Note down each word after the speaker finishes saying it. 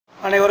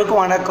அனைவருக்கும்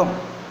வணக்கம்.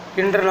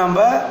 இன்று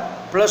நம்ம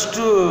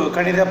 +2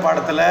 கணித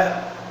பாடத்தில்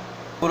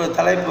ஒரு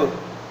தலைப்பு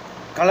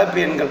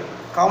கலப்பு எண்கள்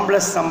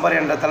காம்ப்ளெக்ஸ் நம்பர்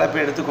என்ற தலைப்பை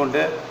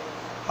எடுத்துக்கொண்டு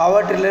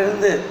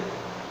அவற்றிலிருந்து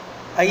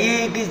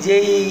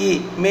IIT-JEE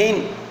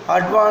மெயின்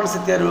அட்வான்ஸ்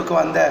தேர்வுக்கு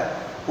வந்த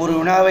ஒரு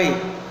வினாவை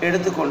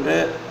எடுத்துக்கொண்டு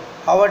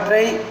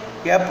அவற்றை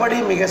எப்படி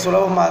மிக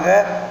சுலபமாக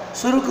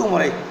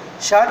சுருக்குமுறை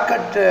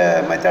ஷார்ட்கட்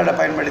மெத்தடை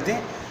பயன்படுத்தி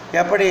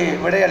எப்படி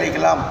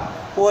விடையளிக்கலாம்,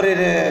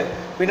 ஓரிரு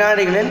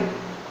வினாடிகளில்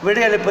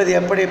விடையளிப்பது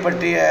எப்படி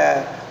பற்றிய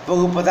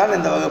வகுப்பு தான்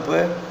இந்த வகுப்பு.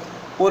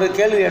 ஒரு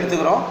கேள்வி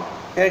எடுத்துக்கிறோம்.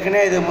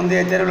 ஏற்கனவே இது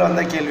முந்தைய தேர்வில்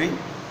வந்த கேள்வி.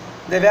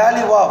 The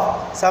value of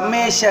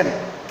summation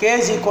k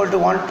is equal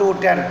to 1 to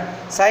 10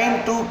 sin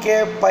 2k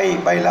pi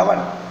by 11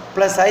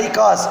 plus I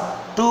cos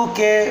 2k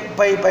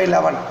pi by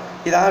 11.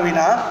 இதான்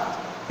வினா.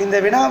 இந்த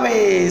வினாவை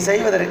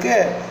செய்வதற்கு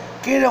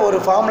கீழே ஒரு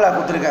ஃபார்முலா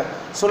கொடுத்துருக்கேன்.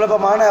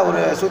 சுலபமான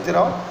ஒரு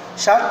சூத்திரம்,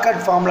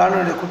 ஷார்ட்கட்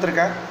ஃபார்முலான்னு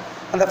கொடுத்துருக்கேன்.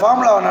 அந்த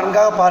ஃபார்முலாவை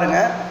நன்காக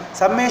பாருங்கள்.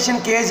 Summation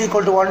k is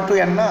equal to 1 to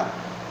n.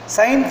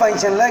 Sign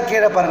ஃபங்க்ஷனில்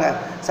கீழே பாருங்கள்,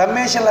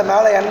 சம்மேஷனில்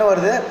மேலே n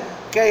வருது,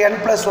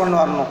 n+1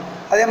 வரணும்.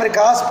 அதே மாதிரி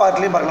காஸ்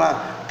பார்ட்லேயும் பாருங்களா,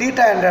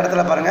 தீட்டா என்ற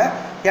இடத்துல பாருங்கள்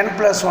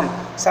n+1.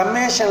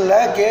 சம்மேஷனில்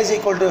k is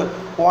equal to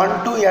 1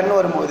 to n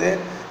வரும்போது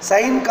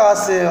சைன்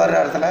காசு வர்ற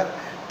இடத்துல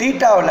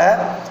தீட்டாவில்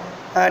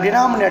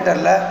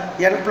டினாமினேட்டரில்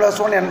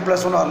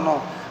n+1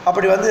 வரணும்.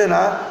 அப்படி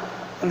வந்ததுன்னா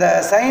அந்த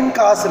சைன்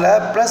காசில்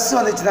ப்ளஸ்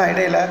வந்துச்சுன்னா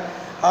இடையில்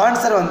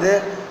ஆன்சர் வந்து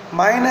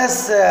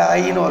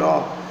 -i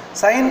வரும்.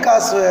 சைன்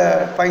காசு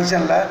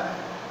ஃபங்க்ஷனில்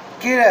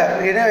கீழே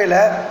இடையில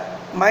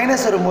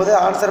மைனஸ் வரும்போது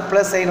ஆன்சர்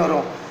 +i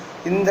வரும்.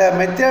 இந்த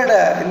மெத்தேடை,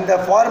 இந்த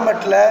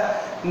ஃபார்மெட்டில்,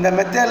 இந்த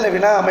மெத்தேடில்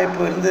வினா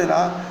அமைப்பு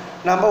இருந்ததுன்னா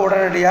நம்ம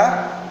உடனடியாக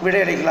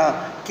விடையளிக்கலாம்.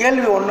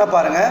 கேள்வி 1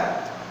 பாருங்கள்.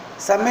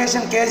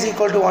 Summation k is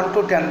equal to 1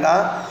 to 10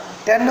 தான்.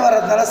 10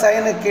 வர்றதுனால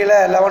சைனுக்கு கீழே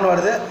 11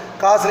 வருது,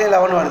 காசுலேயும்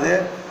 11 வருது.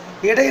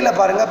 இடையில்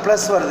பாருங்கள்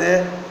ப்ளஸ் வருது.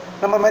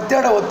 நம்ம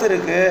மெத்தேடை ஒத்து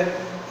இருக்குது.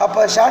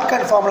 அப்போ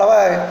ஷார்ட்கட் ஃபார்முலாவை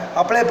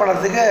அப்ளை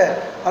பண்ணுறதுக்கு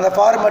அந்த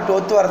ஃபார்மெட்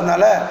ஒத்து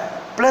வரதுனால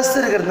ப்ளஸ்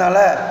இருக்கிறதுனால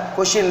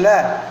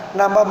கொஷினில்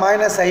நம்ம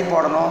 -i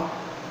போடணும்.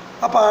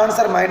 அப்போ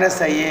ஆன்சர்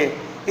 -i.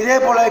 இதே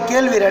போல்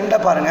கேள்வி 2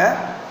 பாருங்கள்.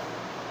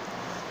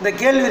 இந்த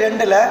கேள்வி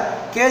 2ல்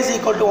k is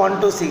equal to 1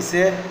 to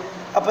 6.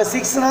 அப்போ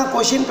 6னா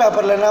கொஷின்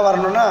பேப்பரில் என்ன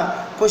வரணும்னா,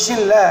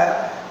 கொஷினில்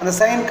அந்த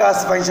சைன்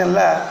காஸ்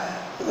ஃபங்க்ஷனில்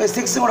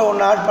 6 கூட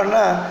 1 ஆட்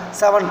பண்ணால்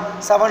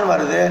 7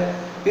 வருது.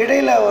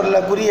 இடையில் உள்ள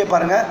குறியை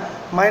பாருங்கள்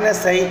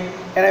 -i.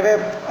 எனவே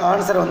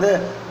ஆன்சர் வந்து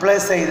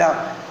 +i தான்.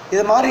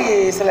 இது மாதிரி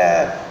சில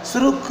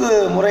சுருக்கு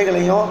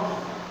முறைகளையும்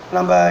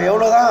நம்ம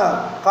எவ்வளோ தான்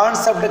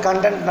கான்செப்ட்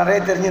கண்டென்ட் நிறைய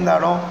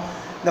தெரிஞ்சிருந்தாலும்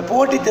இந்த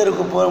போட்டித்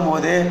தேர்வுக்கு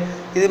போகும்போது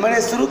இது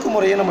மாதிரி சுருக்கு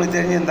முறையும் நம்மளுக்கு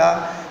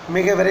தெரிஞ்சிருந்தால்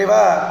மிக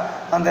விரைவாக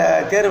அந்த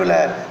தேர்வில்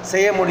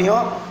செய்ய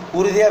முடியும்,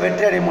 உறுதியாக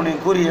வெற்றி அடைய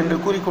முடியும் என்று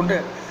கூறிக்கொண்டு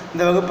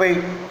இந்த வகுப்பை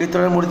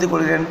இத்துடன் முடித்துக்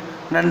கொள்கிறேன்.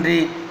 நன்றி,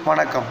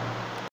 வணக்கம்.